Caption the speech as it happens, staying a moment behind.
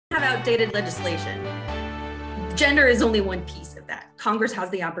updated legislation. Gender is only one piece of that. Congress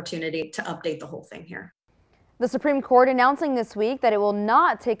has the opportunity to update the whole thing here. The Supreme Court announcing this week that it will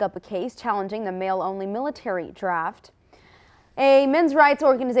not take up a case challenging the male-only military draft. A men's rights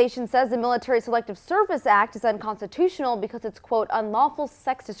organization says the Military Selective Service Act is unconstitutional because it's, quote, unlawful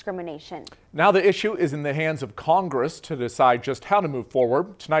sex discrimination. Now the issue is in the hands of Congress to decide just how to move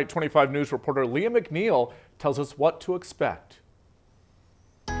forward. Tonight, 25 News reporter Leah McNeil tells us what to expect.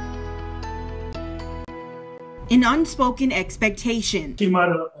 An unspoken expectation. Came out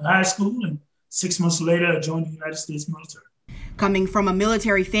of high school and 6 months later I joined the United States military. Coming from a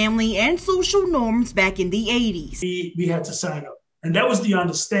military family and social norms back in the 80s. We had to sign up, and that was the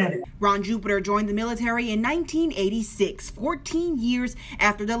understanding. Ron Jupiter joined the military in 1986, 14 years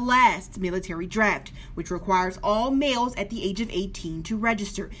after the last military draft, which requires all males at the age of 18 to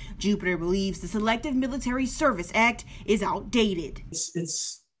register. Jupiter believes the Selective Military Service Act is outdated.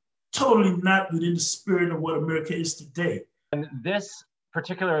 It's totally not within the spirit of what America is today. And this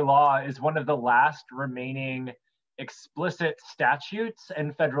particular law is one of the last remaining explicit statutes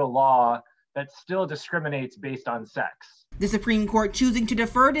and federal law that still discriminates based on sex. The Supreme Court choosing to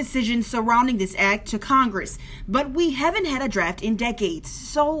defer decisions surrounding this act to Congress, but we haven't had a draft in decades.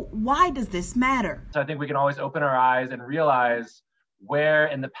 So why does this matter? So I think we can always open our eyes and realize where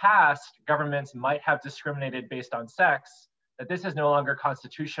in the past governments might have discriminated based on sex, that this is no longer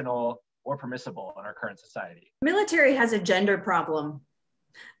constitutional or permissible in our current society. Military has a gender problem.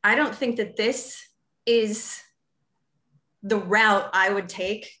 I don't think that this is the route I would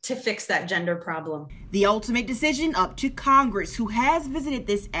take to fix that gender problem. The ultimate decision up to Congress, who has visited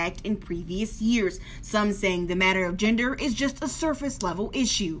this act in previous years. Some saying the matter of gender is just a surface level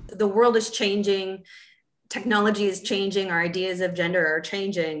issue. The world is changing. Technology is changing. Our ideas of gender are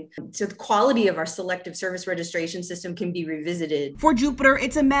changing. So the quality of our selective service registration system can be revisited. For Jupiter,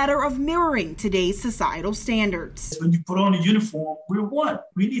 it's a matter of mirroring today's societal standards. When you put on a uniform, we're one.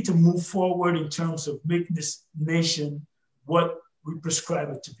 We need to move forward in terms of making this nation what we prescribe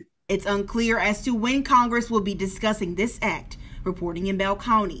it to be. It's unclear as to when Congress will be discussing this act. Reporting in Bell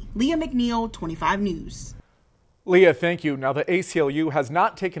County, Leah McNeil, 25 News. Leah, thank you. Now, the ACLU has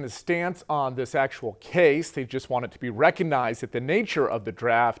not taken a stance on this actual case. They just want it to be recognized that the nature of the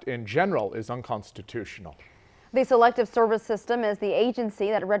draft in general is unconstitutional. The Selective Service System is the agency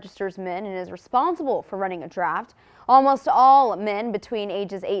that registers men and is responsible for running a draft. Almost all men between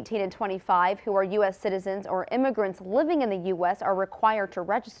ages 18 and 25 who are U.S. citizens or immigrants living in the U.S. are required to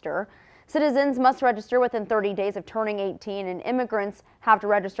register. Citizens must register within 30 days of turning 18, and immigrants have to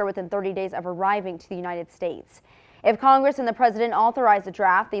register within 30 days of arriving to the United States. If Congress and the President authorize the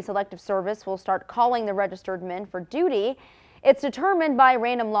draft, the Selective Service will start calling the registered men for duty. It's determined by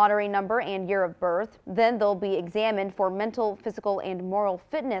random lottery number and year of birth. Then they'll be examined for mental, physical, and moral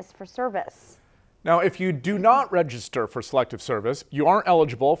fitness for service. Now, if you do not register for Selective Service, you aren't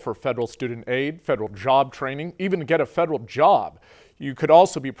eligible for federal student aid, federal job training, even get a federal job. You could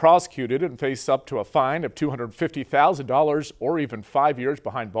also be prosecuted and face up to a fine of $250,000 or even 5 years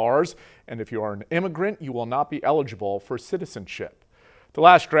behind bars. And if you are an immigrant, you will not be eligible for citizenship. The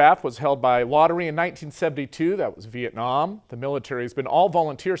last draft was held by lottery in 1972. That was Vietnam. The military has been all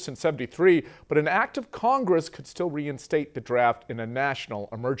volunteer since '73, but an act of Congress could still reinstate the draft in a national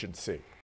emergency.